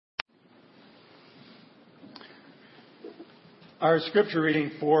Our scripture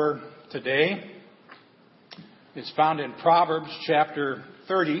reading for today is found in Proverbs chapter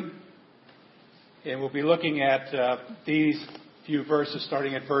 30, and we'll be looking at these few verses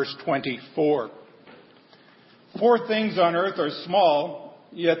starting at verse 24. 4 things on earth are small,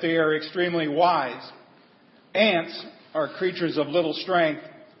 yet they are extremely wise. Ants are creatures of little strength,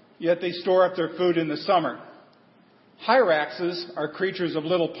 yet they store up their food in the summer. Hyraxes are creatures of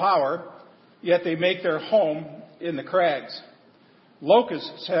little power, yet they make their home in the crags.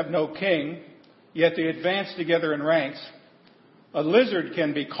 Locusts have no king, yet they advance together in ranks. A lizard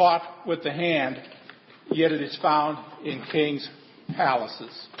can be caught with the hand, yet it is found in kings'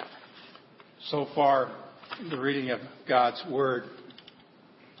 palaces. So far, the reading of God's Word.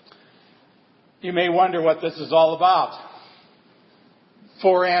 You may wonder what this is all about.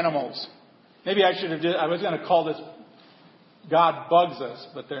 4 animals. Maybe I was going to call this God Bugs Us,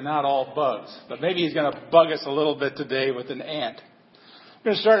 but they're not all bugs. But maybe He's going to bug us a little bit today with an ant. I'm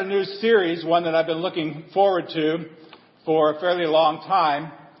going to start a new series, one that I've been looking forward to for a fairly long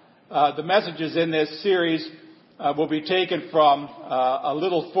time. The messages in this series will be taken from a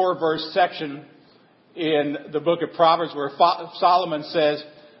little 4-verse section in the book of Proverbs where Solomon says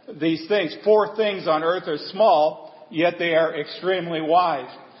these things. 4 things on earth are small, yet they are extremely wise.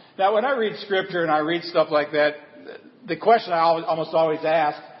 Now, when I read scripture and I read stuff like that, the question I almost always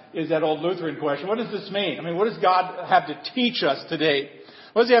ask is that old Lutheran question. What does this mean? I mean, what does God have to teach us today?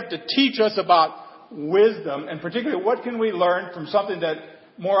 What does He have to teach us about wisdom? And particularly, what can we learn from something that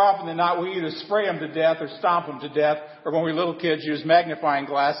more often than not we either spray them to death or stomp them to death, or when we were little kids use magnifying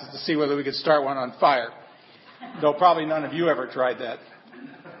glasses to see whether we could start one on fire. Though probably none of you ever tried that.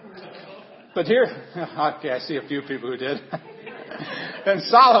 But here, okay, I see a few people who did. And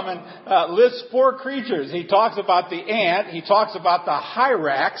Solomon lists 4 creatures. He talks about the ant. He talks about the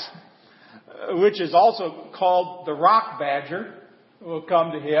hyrax, which is also called the rock badger. We'll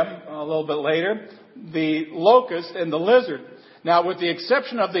come to him a little bit later. The locust and the lizard. Now, with the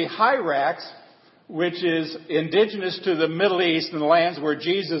exception of the hyrax, which is indigenous to the Middle East and the lands where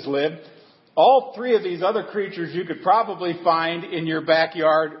Jesus lived, all 3 of these other creatures you could probably find in your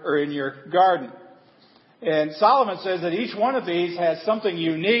backyard or in your garden. And Solomon says that each one of these has something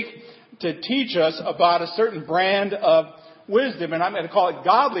unique to teach us about a certain brand of wisdom. And I'm going to call it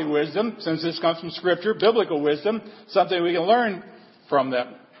godly wisdom, since this comes from Scripture, biblical wisdom, something we can learn from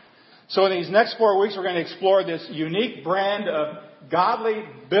them. So in these next 4 weeks, we're going to explore this unique brand of godly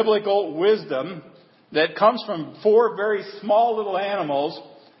biblical wisdom that comes from 4 very small little animals,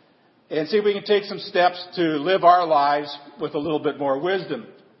 and see if we can take some steps to live our lives with a little bit more wisdom.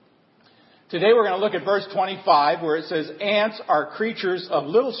 Today we're going to look at verse 25, where it says, ants are creatures of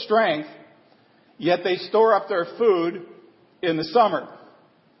little strength, yet they store up their food in the summer.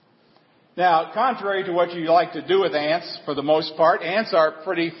 Now, contrary to what you like to do with ants, for the most part, ants are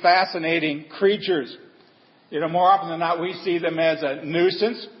pretty fascinating creatures. You know, more often than not, we see them as a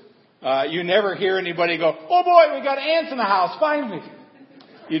nuisance. You never hear anybody go, oh boy, we got ants in the house, find me.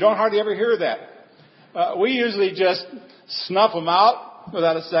 You don't hardly ever hear that. We usually just snuff them out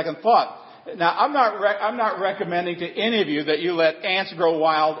without a second thought. Now, I'm not recommending to any of you that you let ants grow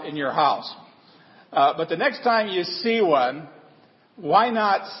wild in your house. But the next time you see one, why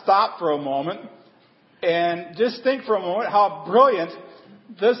not stop for a moment and just think for a moment how brilliant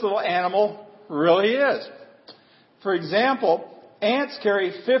this little animal really is. For example, ants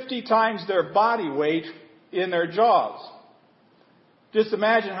carry 50 times their body weight in their jaws. Just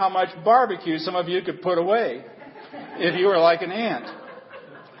imagine how much barbecue some of you could put away if you were like an ant.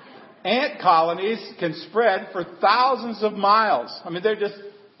 Ant colonies can spread for thousands of miles. I mean, they're just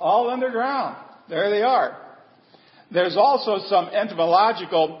all underground. There they are. There's also some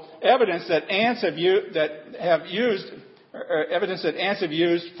entomological evidence that ants have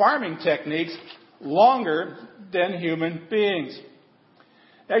used farming techniques longer than human beings.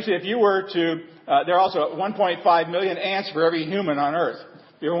 Actually, if you were to, there are also 1.5 million ants for every human on Earth.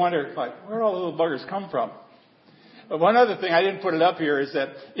 You ever wonder, like, where do all the little buggers come from? But one other thing, I didn't put it up here, is that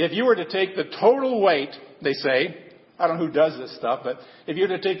if you were to take the total weight, they say, I don't know who does this stuff, but if you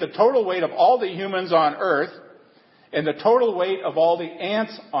were to take the total weight of all the humans on Earth and the total weight of all the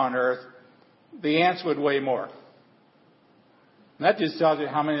ants on Earth, the ants would weigh more. And that just tells you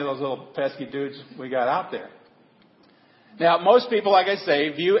how many of those little pesky dudes we got out there. Now, most people, like I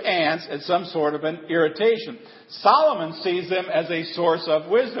say, view ants as some sort of an irritation. Solomon sees them as a source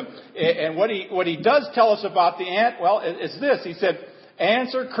of wisdom. And what he does tell us about the ant, well, it's this. He said,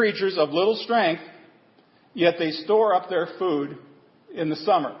 ants are creatures of little strength, yet they store up their food in the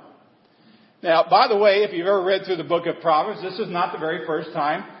summer. Now, by the way, if you've ever read through the book of Proverbs, this is not the very first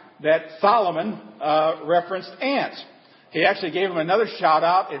time that Solomon referenced ants. He actually gave him another shout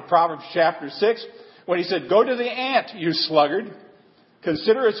out in Proverbs chapter 6 when he said, "Go to the ant, you sluggard.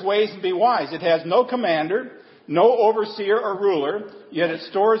 Consider its ways and be wise. It has no commander, no overseer or ruler, yet it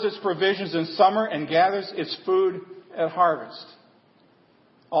stores its provisions in summer and gathers its food at harvest."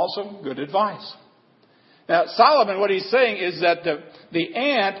 Also, good advice. Now, Solomon, what he's saying is that the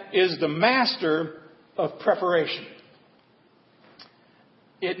ant is the master of preparation.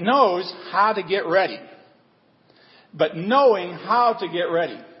 It knows how to get ready. But knowing how to get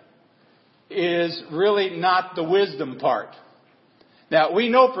ready is really not the wisdom part. Now, we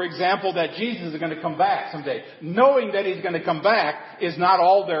know, for example, that Jesus is going to come back someday. Knowing that he's going to come back is not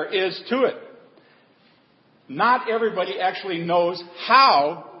all there is to it. Not everybody actually knows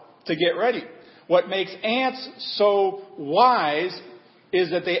how to get ready. What makes ants so wise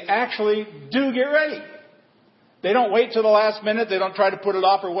is that they actually do get ready. They don't wait till the last minute. They don't try to put it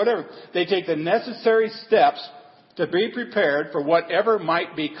off or whatever. They take the necessary steps to be prepared for whatever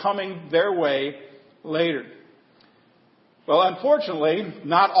might be coming their way later. Well, unfortunately,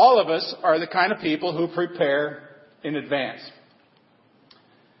 not all of us are the kind of people who prepare in advance.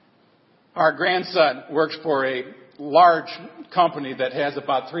 Our grandson works for a large company that has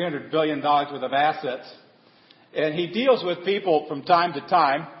about $300 billion worth of assets. And he deals with people from time to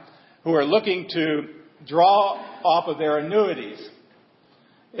time who are looking to draw off of their annuities.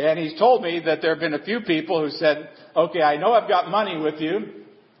 And he's told me that there have been a few people who said, "Okay, I know I've got money with you.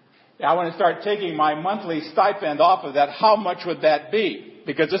 I want to start taking my monthly stipend off of that. How much would that be?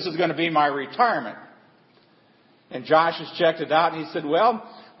 Because this is going to be my retirement." And Josh has checked it out, and he said, "Well,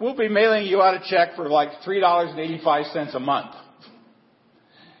 we'll be mailing you out a check for like $3.85 a month."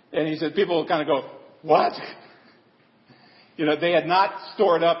 And he said people will kind of go, "What?" They had not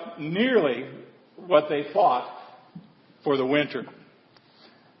stored up nearly what they thought for the winter.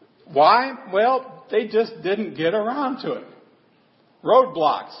 Why? Well, they just didn't get around to it.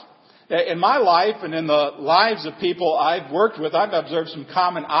 Roadblocks. In my life and in the lives of people I've worked with, I've observed some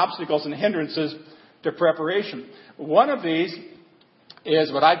common obstacles and hindrances to preparation. One of these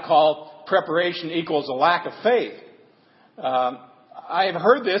is what I'd call preparation equals a lack of faith. I have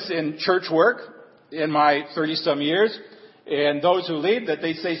heard this in church work in my 30-some years, and those who lead, that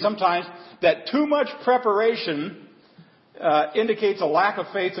they say sometimes that too much preparation indicates a lack of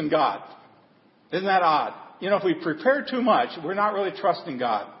faith in God. Isn't that odd? If we prepare too much, we're not really trusting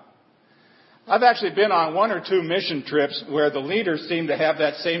God. I've actually been on one or two mission trips where the leaders seem to have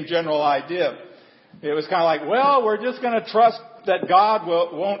that same general idea. It was kind of like, well, we're just going to trust that God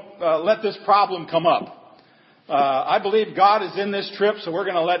won't let this problem come up. I believe God is in this trip, so we're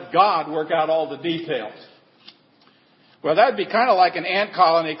going to let God work out all the details. Well, that would be kind of like an ant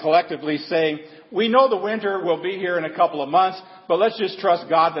colony collectively saying, we know the winter will be here in a couple of months, but let's just trust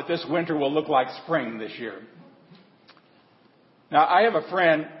God that this winter will look like spring this year. Now, I have a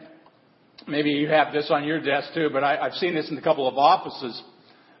friend, maybe you have this on your desk too, but I've seen this in a couple of offices,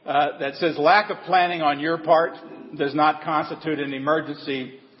 that says lack of planning on your part does not constitute an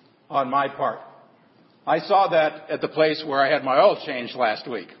emergency on my part. I saw that at the place where I had my oil changed last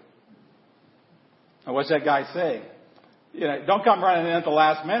week. And what's that guy saying? Don't come running in at the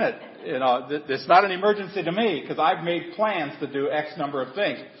last minute. It's not an emergency to me because I've made plans to do X number of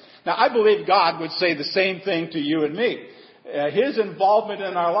things. Now, I believe God would say the same thing to you and me. His involvement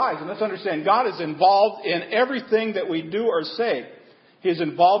in our lives. And let's understand, God is involved in everything that we do or say. His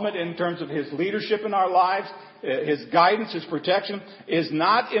involvement in terms of His leadership in our lives, His guidance, His protection, is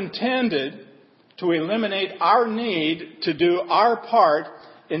not intended to eliminate our need to do our part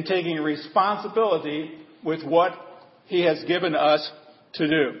in taking responsibility with what He has given us to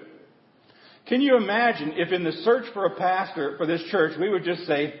do. Can you imagine if in the search for a pastor for this church, we would just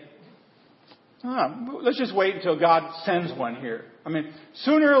say, let's just wait until God sends one here.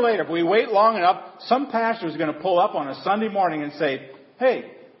 Sooner or later, if we wait long enough, some pastor is going to pull up on a Sunday morning and say,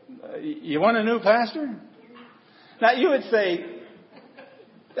 hey, you want a new pastor? Now, you would say,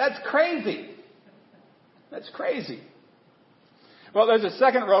 that's crazy. That's crazy. Well, there's a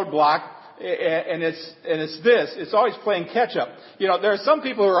second roadblock. And it's this. It's always playing catch up. There are some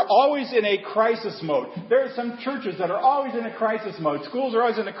people who are always in a crisis mode. There are some churches that are always in a crisis mode. Schools are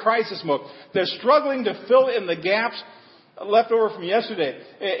always in a crisis mode. They're struggling to fill in the gaps left over from yesterday.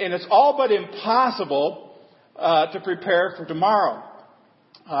 And it's all but impossible to prepare for tomorrow.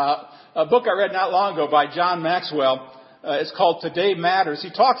 A book I read not long ago by John Maxwell is called Today Matters.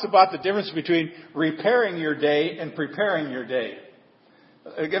 He talks about the difference between repairing your day and preparing your day.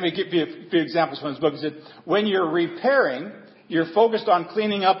 Let me give you a few examples from his book. He said, when you're repairing, you're focused on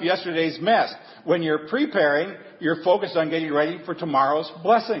cleaning up yesterday's mess. When you're preparing, you're focused on getting ready for tomorrow's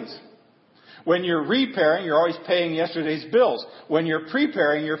blessings. When you're repairing, you're always paying yesterday's bills. When you're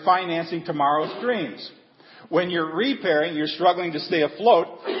preparing, you're financing tomorrow's dreams. When you're repairing, you're struggling to stay afloat.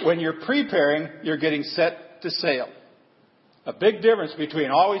 When you're preparing, you're getting set to sail. A big difference between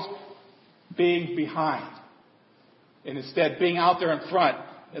always being behind and instead being out there in front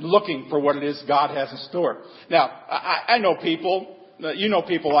and looking for what it is God has in store. Now, I know people, you know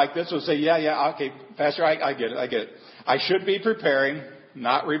people like this who say, yeah, okay, Pastor, I get it. I should be preparing,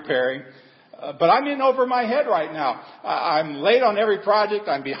 not repairing. But I'm in over my head right now. I'm late on every project.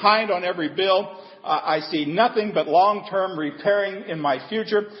 I'm behind on every bill. I see nothing but long-term repairing in my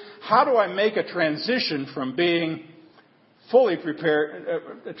future. How do I make a transition from being fully prepared,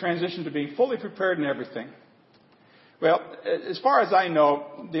 a transition to being fully prepared in everything? Well, as far as I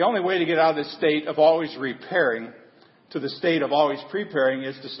know, the only way to get out of this state of always repairing to the state of always preparing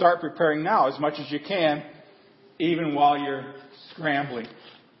is to start preparing now as much as you can, even while you're scrambling.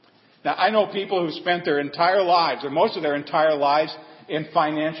 Now, I know people who spent their entire lives, or most of their entire lives, in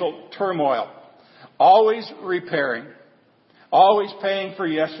financial turmoil. Always repairing. Always paying for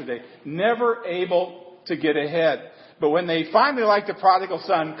yesterday. Never able to get ahead. But when they finally, like the prodigal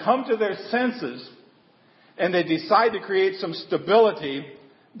son, come to their senses and they decide to create some stability,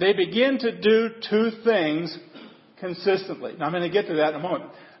 they begin to do two things consistently. Now, I'm going to get to that in a moment.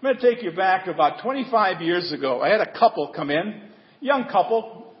 I'm going to take you back to about 25 years ago. I had a couple come in, young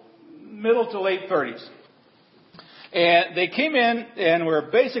couple, middle to late 30s. And they came in and were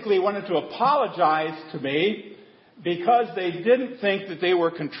basically wanted to apologize to me because they didn't think that they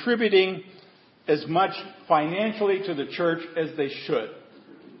were contributing as much financially to the church as they should.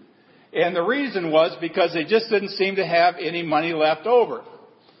 And the reason was because they just didn't seem to have any money left over.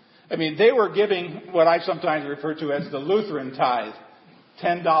 I mean, they were giving what I sometimes refer to as the Lutheran tithe,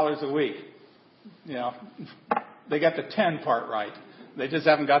 $10 a week. You know, they got the 10 part right. They just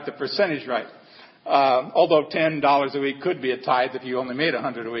haven't got the percentage right. Although $10 a week could be a tithe if you only made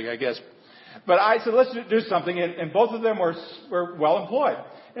 $100 a week, I guess. But I said, let's do something. And both of them were well employed.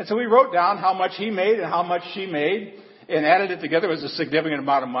 And so we wrote down how much he made and how much she made and added it together. It was a significant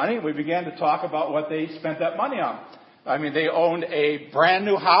amount of money. We began to talk about what they spent that money on. I mean, they owned a brand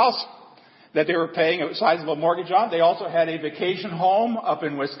new house that they were paying a sizable mortgage on. They also had a vacation home up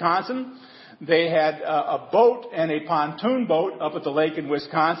in Wisconsin. They had a boat and a pontoon boat up at the lake in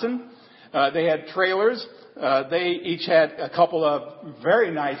Wisconsin. They had trailers. They each had a couple of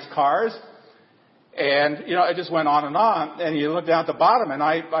very nice cars. And, you know, it just went on. And you look down at the bottom, and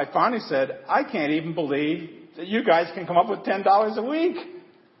I finally said, I can't even believe that you guys can come up with $10 a week.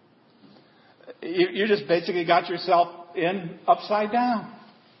 You just basically got yourself in upside down.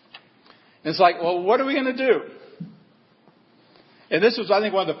 It's like, well, what are we going to do? And this was, I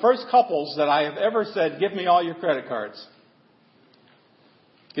think, one of the first couples that I have ever said, give me all your credit cards.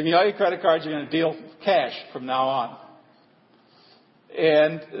 Give me all your credit cards. You're going to deal cash from now on.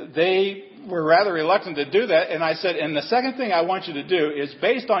 And they were rather reluctant to do that. And I said, and the second thing I want you to do is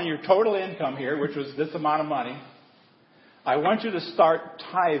based on your total income here, which was this amount of money, I want you to start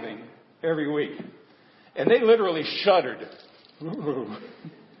tithing every week. And they literally shuddered.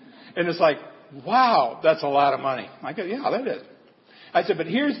 And it's like, wow, that's a lot of money. I go, yeah, that is. I said, but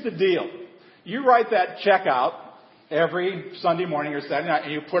here's the deal. You write that check out every Sunday morning or Saturday night,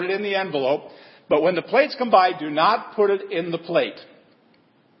 and you put it in the envelope. But when the plates come by, do not put it in the plate.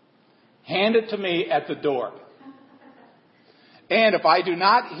 Hand it to me at the door. And if I do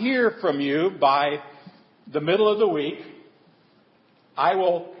not hear from you by the middle of the week, I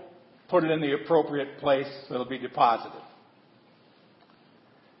will put it in the appropriate place so it'll be deposited.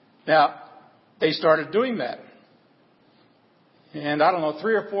 Now, they started doing that. And I don't know,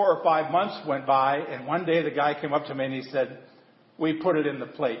 3 or 4 or 5 months went by, and one day the guy came up to me and he said, we put it in the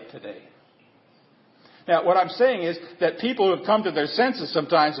plate today. Now, what I'm saying is that people who have come to their senses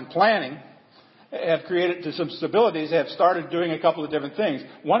sometimes in planning have created to some stabilities, have started doing a couple of different things.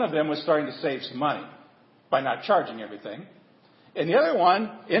 One of them was starting to save some money by not charging everything. And the other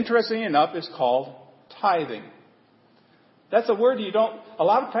one, interestingly enough, is called tithing. That's a word a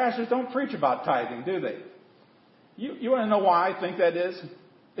lot of pastors don't preach about tithing, do they? You want to know why I think that is?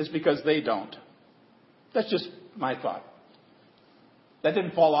 It's because they don't. That's just my thought. That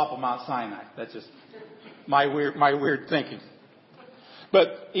didn't fall off of Mount Sinai. That's just my weird thinking.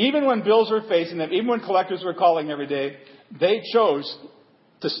 But even when bills were facing them, even when collectors were calling every day, they chose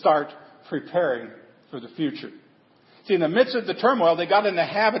to start preparing for the future. See, in the midst of the turmoil, they got in the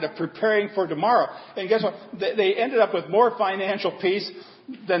habit of preparing for tomorrow. And guess what? They ended up with more financial peace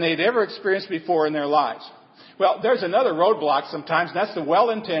than they'd ever experienced before in their lives. Well, there's another roadblock sometimes, and that's the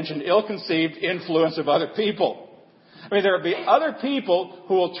well-intentioned, ill-conceived influence of other people. I mean, there will be other people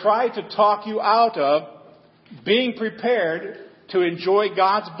who will try to talk you out of being prepared to enjoy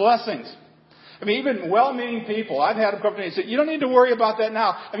God's blessings. I mean, even well-meaning people, I've had a company say, you don't need to worry about that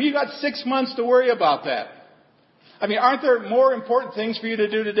now. I mean, you've got 6 months to worry about that. I mean, aren't there more important things for you to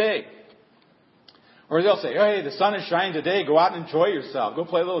do today? Or they'll say, hey, the sun is shining today. Go out and enjoy yourself. Go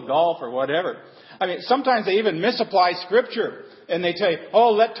play a little golf or whatever. I mean, sometimes they even misapply Scripture. And they tell you,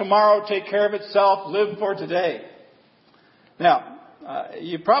 let tomorrow take care of itself. Live for today. Now,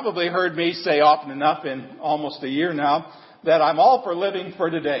 you probably heard me say often enough in almost a year now that I'm all for living for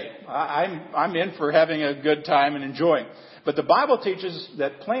today. I'm in for having a good time and enjoying. But the Bible teaches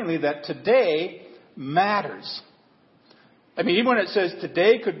that plainly that today matters. I mean, even when it says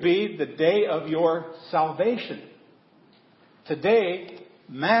today could be the day of your salvation. Today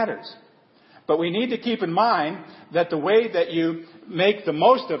matters. But we need to keep in mind that the way that you make the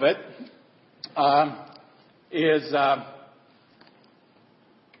most of it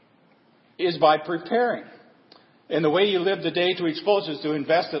is by preparing. And the way you live the day to its fullest is to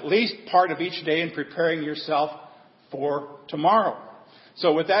invest at least part of each day in preparing yourself for tomorrow.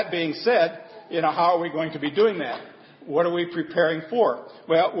 So with that being said, how are we going to be doing that? What are we preparing for?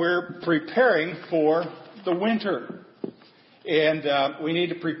 Well, we're preparing for the winter. And we need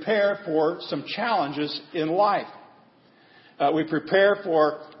to prepare for some challenges in life. We prepare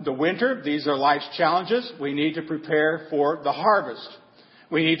for the winter. These are life's challenges. We need to prepare for the harvest.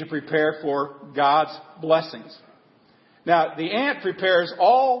 We need to prepare for God's blessings. Now, the ant prepares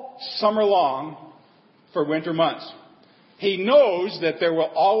all summer long for winter months. He knows that there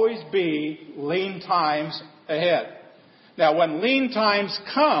will always be lean times ahead. Now, when lean times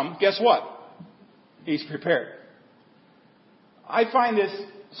come, guess what? He's prepared. I find this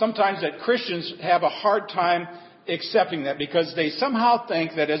sometimes that Christians have a hard time accepting that because they somehow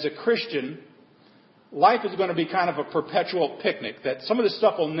think that as a Christian, life is going to be kind of a perpetual picnic, that some of this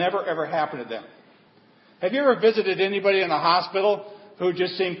stuff will never, ever happen to them. Have you ever visited anybody in a hospital who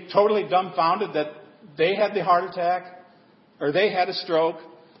just seemed totally dumbfounded that they had the heart attack or they had a stroke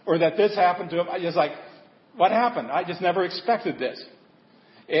or that this happened to them? I just like, what happened? I just never expected this.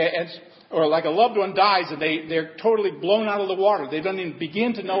 Or like a loved one dies and they're totally blown out of the water. They don't even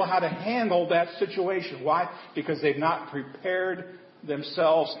begin to know how to handle that situation. Why? Because they've not prepared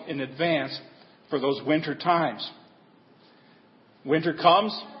themselves in advance for those winter times. Winter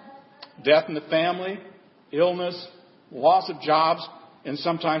comes, death in the family, illness, loss of jobs, and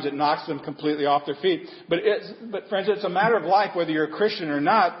sometimes it knocks them completely off their feet. But friends, it's a matter of life, whether you're a Christian or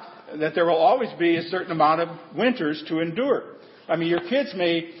not, that there will always be a certain amount of winters to endure. I mean, your kids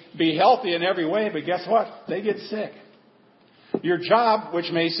may be healthy in every way, but guess what? They get sick. Your job,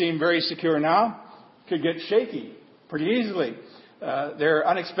 which may seem very secure now, could get shaky pretty easily. There are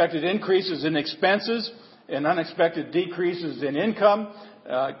unexpected increases in expenses and unexpected decreases in income,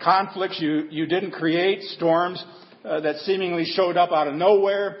 conflicts you didn't create, storms that seemingly showed up out of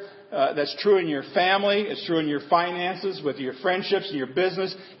nowhere. That's true in your family. It's true in your finances, with your friendships, in your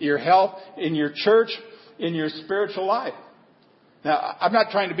business, your health, in your church, in your spiritual life. Now, I'm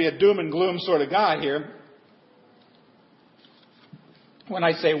not trying to be a doom and gloom sort of guy here. When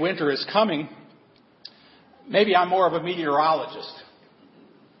I say winter is coming, maybe I'm more of a meteorologist.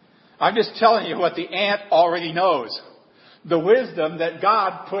 I'm just telling you what the ant already knows. The wisdom that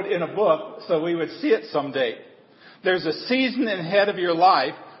God put in a book so we would see it someday. There's a season ahead of your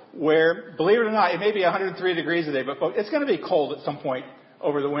life where, believe it or not, it may be 103 degrees a day, but it's going to be cold at some point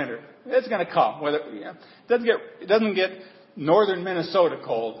over the winter. It's going to come. It doesn't get northern Minnesota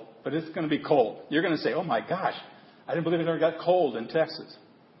cold, but it's going to be cold. You're going to say, oh my gosh, I didn't believe it ever got cold in Texas.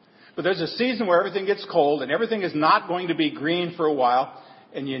 But there's a season where everything gets cold and everything is not going to be green for a while,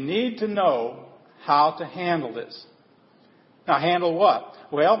 and you need to know how to handle this. Now, handle what?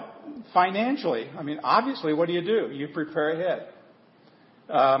 Well, financially. I mean, obviously, what do? You prepare ahead.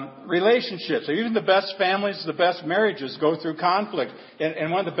 Relationships. Even the best families, the best marriages go through conflict.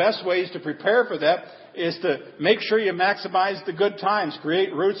 And one of the best ways to prepare for that is to make sure you maximize the good times.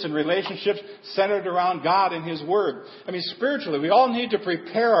 Create roots and relationships centered around God and His Word. I mean, spiritually, we all need to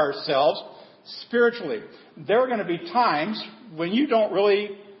prepare ourselves spiritually. There are going to be times when you don't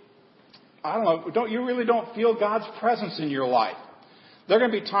really, you really don't feel God's presence in your life. There are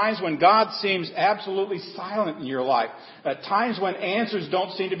going to be times when God seems absolutely silent in your life. Times when answers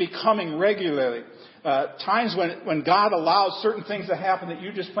don't seem to be coming regularly. Times when God allows certain things to happen that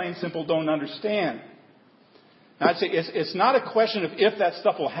you just plain simple don't understand. Now, I'd say it's not a question of if that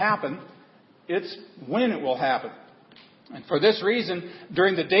stuff will happen. It's when it will happen. And for this reason,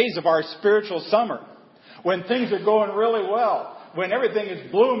 during the days of our spiritual summer, when things are going really well, when everything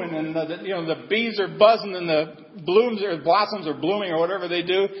is blooming and the bees are buzzing and the blossoms are blooming or whatever they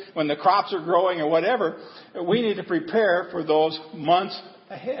do, when the crops are growing or whatever, we need to prepare for those months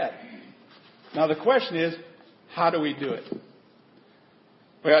ahead. Now the question is, how do we do it?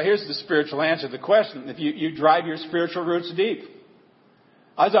 Well, here's the spiritual answer to the question. If you drive your spiritual roots deep.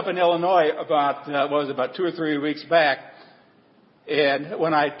 I was up in Illinois about 2 or 3 weeks back, and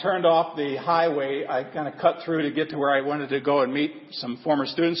when I turned off the highway, I kind of cut through to get to where I wanted to go and meet some former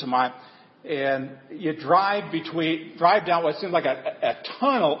students of mine. And you drive down what seems like a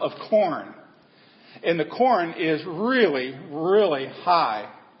tunnel of corn. And the corn is really, really high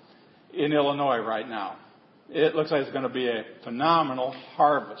in Illinois right now. It looks like it's going to be a phenomenal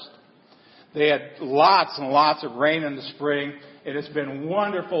harvest. They had lots and lots of rain in the spring, and it's been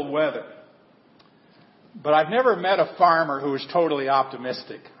wonderful weather. But I've never met a farmer who was totally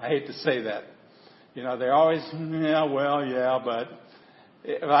optimistic. I hate to say that. They're always, but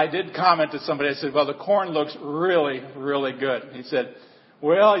I did comment to somebody. I said, well, the corn looks really, really good. He said,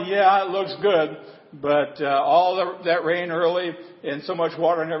 well, yeah, it looks good, but that rain early and so much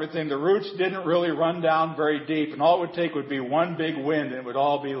water and everything, the roots didn't really run down very deep, and all it would take would be one big wind and it would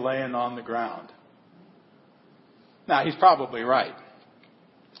all be laying on the ground. Now, he's probably right.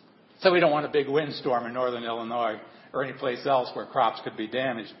 So we don't want a big windstorm in northern Illinois or any place else where crops could be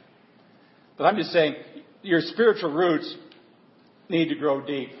damaged. But I'm just saying, your spiritual roots need to grow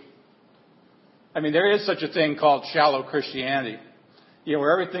deep. I mean, there is such a thing called shallow Christianity,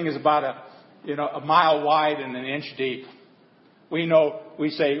 where everything is about a mile wide and an inch deep. We know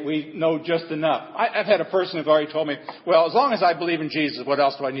just enough. I've had a person who's already told me, well, as long as I believe in Jesus, what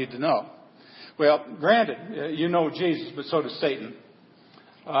else do I need to know? Well, granted, you know Jesus, but so does Satan.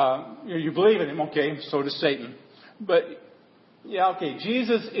 You believe in him, okay, so does Satan. But,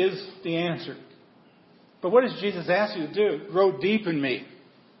 Jesus is the answer. But what does Jesus ask you to do? Grow deep in me.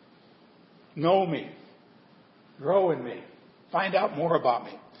 Know me. Grow in me. Find out more about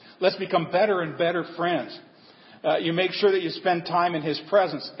me. Let's become better and better friends. You make sure that you spend time in his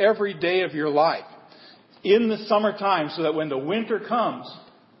presence every day of your life. In the summertime, so that when the winter comes,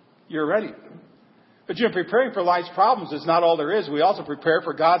 you're ready. But preparing for life's problems is not all there is. We also prepare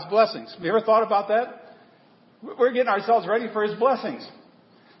for God's blessings. Have you ever thought about that? We're getting ourselves ready for his blessings.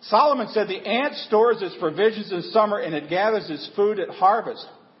 Solomon said the ant stores its provisions in summer and it gathers its food at harvest.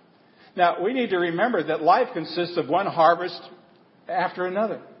 Now, we need to remember that life consists of one harvest after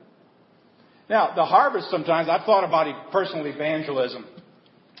another. Now, the harvest sometimes, I've thought about personal evangelism.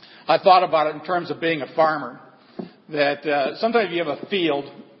 I thought about it in terms of being a farmer. That sometimes you have a field.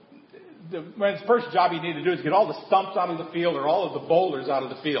 The first job you need to do is get all the stumps out of the field or all of the boulders out of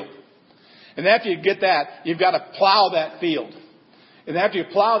the field. And after you get that, you've got to plow that field. And after you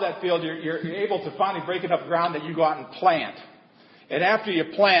plow that field, you're able to finally break enough ground that you go out and plant. And after you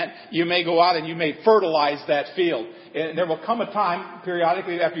plant, you may go out and you may fertilize that field. And there will come a time,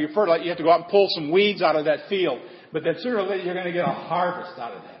 periodically, after you fertilize, you have to go out and pull some weeds out of that field. But then sooner or later, you're going to get a harvest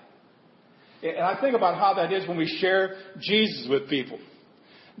out of that. And I think about how that is when we share Jesus with people.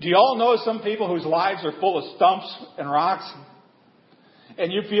 Do you all know some people whose lives are full of stumps and rocks?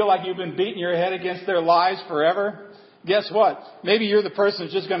 And you feel like you've been beating your head against their lives forever? Guess what? Maybe you're the person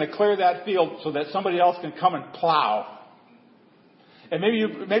who's just going to clear that field so that somebody else can come and plow. And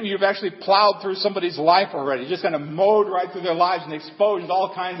maybe you've actually plowed through somebody's life already, just kind of mowed right through their lives and exposed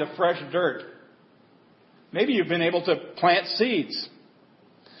all kinds of fresh dirt. Maybe you've been able to plant seeds.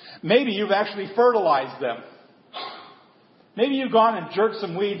 Maybe you've actually fertilized them. Maybe you've gone and jerked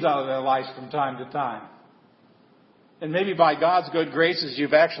some weeds out of their lives from time to time. And maybe by God's good graces,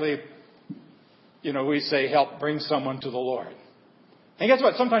 you've actually, we say, helped bring someone to the Lord. And guess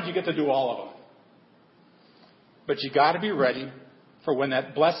what? Sometimes you get to do all of them. But you got to be ready for when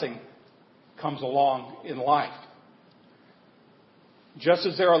that blessing comes along in life. Just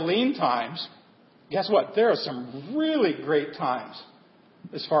as there are lean times, guess what? There are some really great times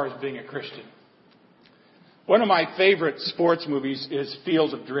as far as being a Christian. One of my favorite sports movies is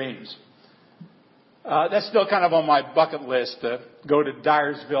Field of Dreams. That's still kind of on my bucket list to go to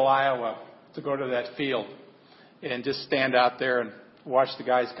Dyersville, Iowa, to go to that field and just stand out there and watch the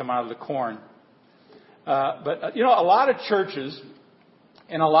guys come out of the corn. But a lot of churches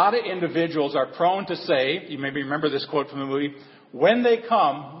and a lot of individuals are prone to say, you maybe remember this quote from the movie, when they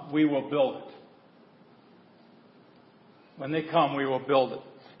come, we will build it. When they come, we will build it.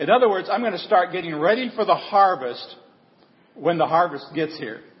 In other words, I'm going to start getting ready for the harvest when the harvest gets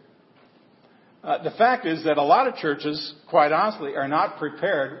here. The fact is that a lot of churches, quite honestly, are not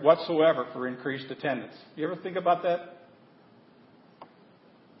prepared whatsoever for increased attendance. You ever think about that?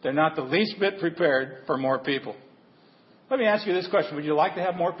 They're not the least bit prepared for more people. Let me ask you this question. Would you like to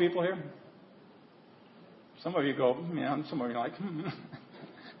have more people here? Some of you go, some of you are like,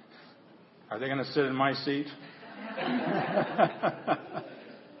 are they going to sit in my seat?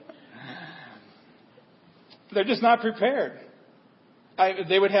 They're just not prepared.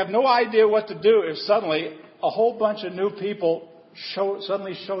 They would have no idea what to do if suddenly a whole bunch of new people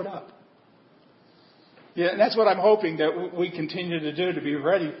suddenly showed up. Yeah, and that's what I'm hoping that we continue to do, to be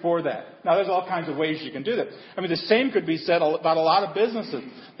ready for that. Now, there's all kinds of ways you can do that. I mean, the same could be said about a lot of businesses.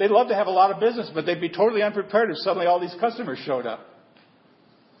 They'd love to have a lot of business, but they'd be totally unprepared if suddenly all these customers showed up.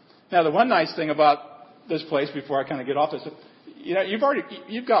 Now, the one nice thing about this place, before I kind of get off this,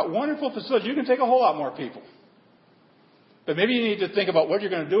 you've got wonderful facilities. You can take a whole lot more people. But maybe you need to think about what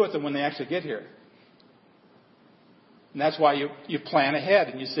you're going to do with them when they actually get here. And that's why you plan ahead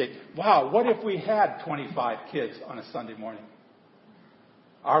and you say, wow, what if we had 25 kids on a Sunday morning?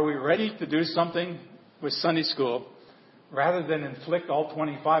 Are we ready to do something with Sunday school rather than inflict all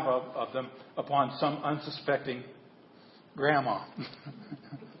 25 of them upon some unsuspecting grandma?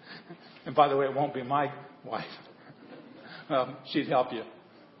 And by the way, it won't be my wife. She'd help you.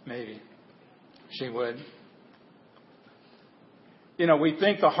 Maybe. She would. We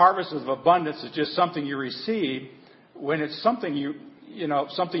think the harvest of abundance is just something you receive when it's something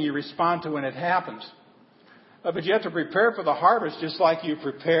something you respond to when it happens. But you have to prepare for the harvest just like you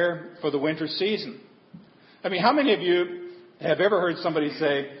prepare for the winter season. I mean, how many of you have ever heard somebody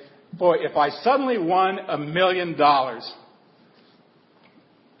say, boy, if I suddenly won $1 million,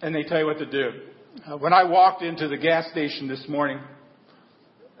 and they tell you what to do? When I walked into the gas station this morning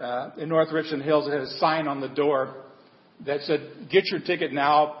in North Richland Hills, it had a sign on the door that said, get your ticket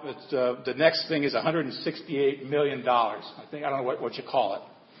now. The next thing is $168 million. I don't know what you call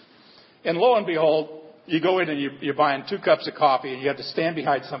it. And lo and behold, you go in and you're buying 2 cups of coffee, and you have to stand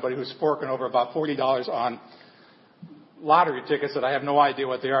behind somebody who's forking over about $40 on lottery tickets that I have no idea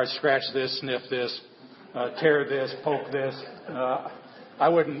what they are. Scratch this, sniff this, tear this, poke this. I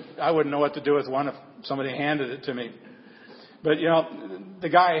wouldn't know what to do with one if somebody handed it to me. But, the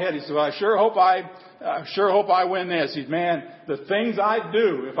guy ahead, he said, well, I sure hope I win this. He said, man, the things I'd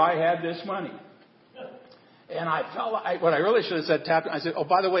do if I had this money. And I felt like what I really should have said, I said, oh,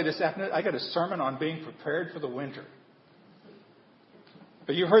 by the way, this afternoon, I got a sermon on being prepared for the winter.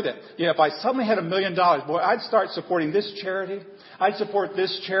 But you heard that. If I suddenly had $1 million, boy, I'd start supporting this charity. I'd support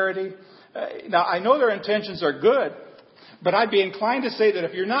this charity. Now, I know their intentions are good, but I'd be inclined to say that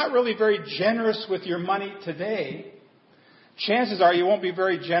if you're not really very generous with your money today, chances are you won't be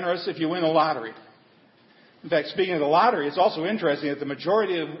very generous if you win the lottery. In fact, speaking of the lottery, it's also interesting that the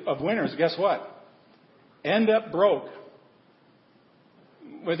majority of winners, guess what? End up broke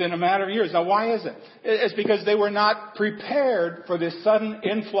within a matter of years. Now, why is it? It's because they were not prepared for this sudden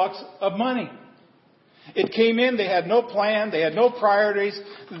influx of money. It came in, they had no plan, they had no priorities,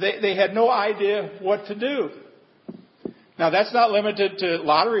 they had no idea what to do. Now, that's not limited to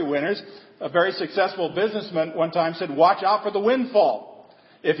lottery winners. A very successful businessman one time said, watch out for the windfall.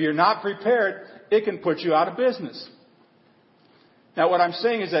 If you're not prepared, it can put you out of business. Now, what I'm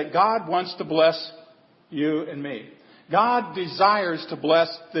saying is that God wants to bless you and me. God desires to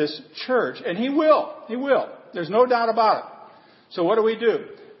bless this church, and He will. He will. There's no doubt about it. So what do?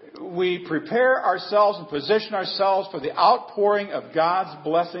 We prepare ourselves and position ourselves for the outpouring of God's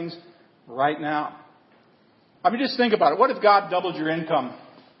blessings right now. I mean, just think about it. What if God doubled your income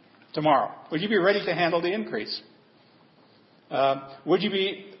tomorrow? Would you be ready to handle the increase? Would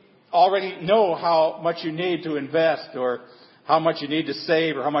you already know how much you need to invest or how much you need to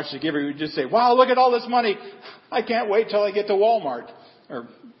save or how much to give? Or you would just say, wow, look at all this money. I can't wait till I get to Walmart. Or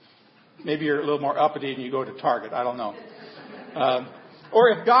maybe you're a little more uppity and you go to Target. I don't know. Or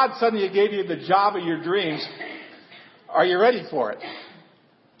if God suddenly gave you the job of your dreams, are you ready for it?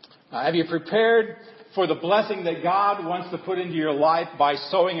 Have you prepared for the blessing that God wants to put into your life by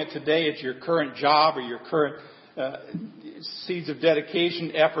sowing it today at your current job or your current seeds of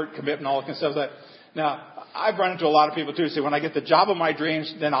dedication, effort, commitment, all that kind of stuff? Now, I've run into a lot of people too who say, when I get the job of my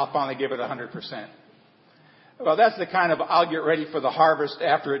dreams, then I'll finally give it 100%. Well, that's the kind of I'll get ready for the harvest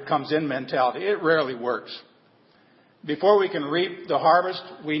after it comes in mentality. It rarely works. Before we can reap the harvest,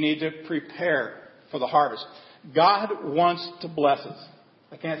 we need to prepare for the harvest. God wants to bless us.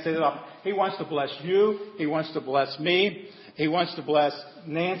 I can't say that enough. He wants to bless you. He wants to bless me. He wants to bless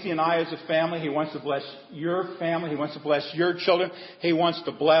Nancy and I as a family. He wants to bless your family. He wants to bless your children. He wants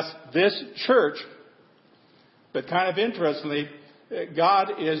to bless this church. But kind of interestingly,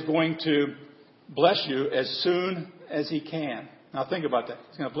 God is going to bless you as soon as He can. Now think about that.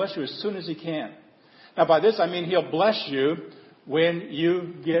 He's going to bless you as soon as He can. Now by this I mean He'll bless you when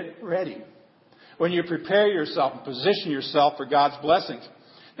you get ready. when you prepare yourself and position yourself for God's blessings.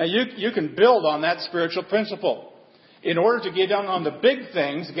 Now, you can build on that spiritual principle. In order to get down on the big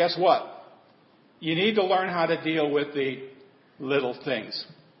things, guess what? You need to learn how to deal with the little things.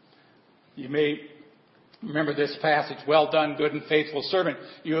 You may remember this passage. Well done, good and faithful servant.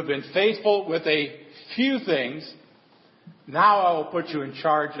 You have been faithful with a few things. Now I will put you in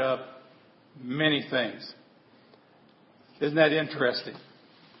charge of many things. Isn't that interesting?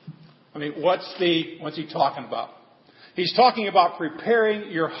 I mean, what's he talking about? He's talking about preparing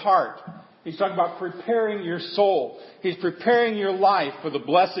your heart. He's talking about preparing your soul. He's preparing your life for the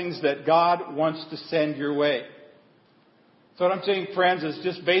blessings that God wants to send your way. So what I'm saying, friends, is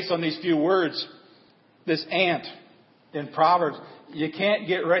just based on these few words, this ant in Proverbs, you can't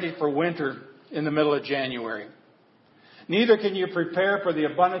get ready for winter in the middle of January. Neither can you prepare for the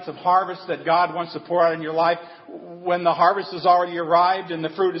abundance of harvest that God wants to pour out in your life when the harvest has already arrived and the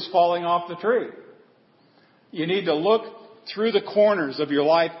fruit is falling off the tree. You need to look through the corners of your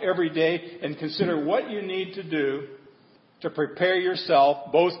life every day and consider what you need to do to prepare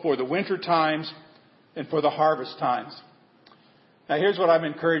yourself both for the winter times and for the harvest times. Now here's what I'm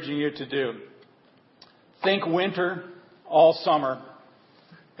encouraging you to do. Think winter all summer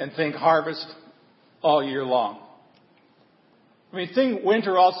and think harvest all year long. I mean, think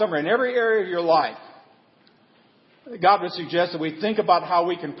winter all summer in every area of your life. God would suggest that we think about how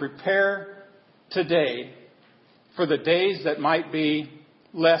we can prepare today for the days that might be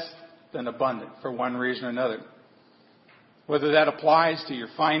less than abundant for one reason or another. Whether that applies to your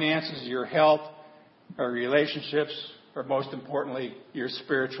finances, your health, or relationships, or most importantly, your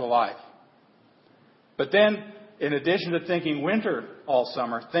spiritual life. But then, in addition to thinking winter all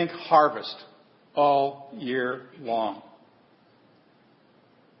summer, think harvest all year long.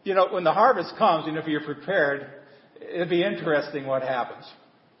 You know, when the harvest comes, if you're prepared, it'd be interesting what happens.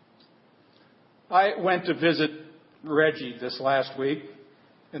 I went to visit Reggie this last week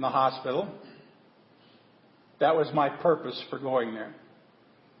in the hospital. That was my purpose for going there.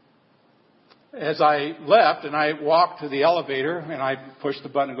 As I left and I walked to the elevator and I pushed the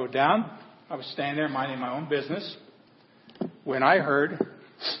button to go down, I was standing there minding my own business when I heard,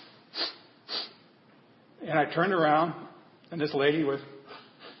 and I turned around and this lady was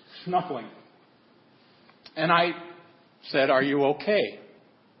snuffling. And I said, "Are you okay?"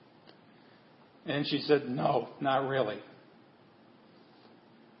 And she said, "No, not really."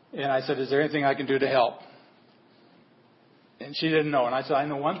 And I said, "Is there anything I can do to help?" And she didn't know. And I said, "I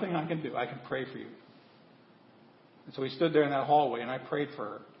know one thing I can do. I can pray for you." And so we stood there in that hallway and I prayed for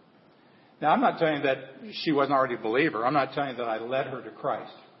her. Now, I'm not telling you that she wasn't already a believer. I'm not telling you that I led her to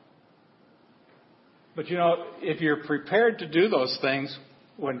Christ. But if you're prepared to do those things,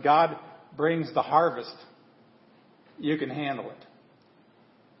 when God brings the harvest, you can handle it.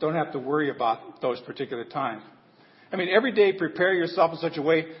 Don't have to worry about those particular times. I mean, every day prepare yourself in such a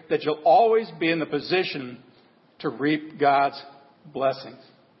way that you'll always be in the position to reap God's blessings.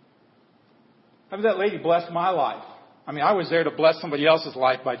 I mean, that lady blessed my life. I mean, I was there to bless somebody else's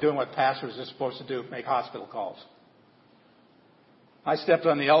life by doing what pastors are supposed to do, make hospital calls. I stepped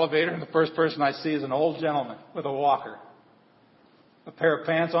on the elevator, and the first person I see is an old gentleman with a walker. A pair of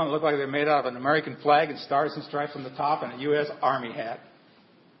pants on that look like they're made out of an American flag and stars and stripes on the top and a U.S. Army hat.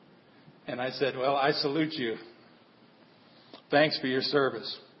 And I said, "Well, I salute you. Thanks for your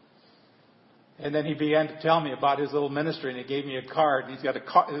service." And then he began to tell me about his little ministry, and he gave me a card. And he's got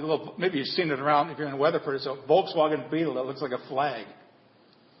a little, maybe you've seen it around if you're in Weatherford. It's a Volkswagen Beetle that looks like a flag.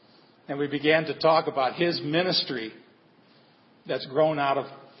 And we began to talk about his ministry that's grown out of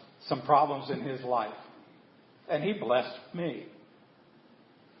some problems in his life. And he blessed me.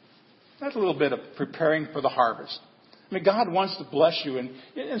 That's a little bit of preparing for the harvest. I mean, God wants to bless you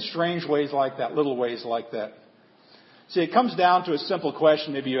in strange ways like that, little ways like that. See, it comes down to a simple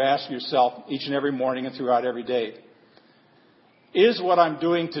question maybe you ask yourself each and every morning and throughout every day. Is what I'm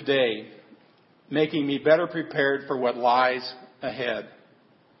doing today making me better prepared for what lies ahead?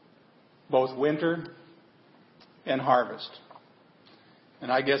 Both winter and harvest.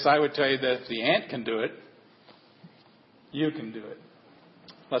 And I guess I would tell you that if the ant can do it, you can do it.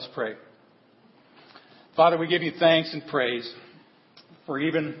 Let's pray. Father, we give you thanks and praise for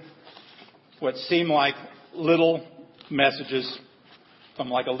even what seem like little messages from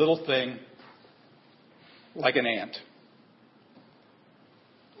like a little thing, like an ant.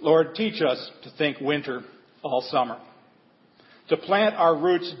 Lord, teach us to think winter all summer, to plant our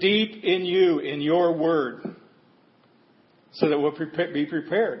roots deep in you, in your word, so that we'll be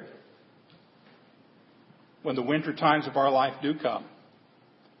prepared when the winter times of our life do come.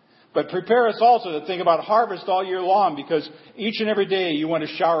 But prepare us also to think about harvest all year long, because each and every day you want to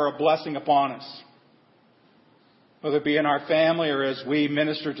shower a blessing upon us. whether it be in our family or as we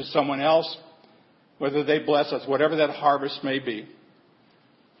minister to someone else, whether they bless us, whatever that harvest may be.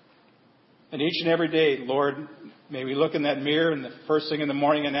 And each and every day, Lord, may we look in that mirror and the first thing in the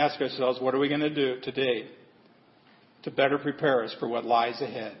morning and ask ourselves, what are we going to do today to better prepare us for what lies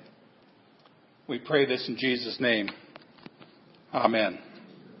ahead? We pray this in Jesus' name. Amen.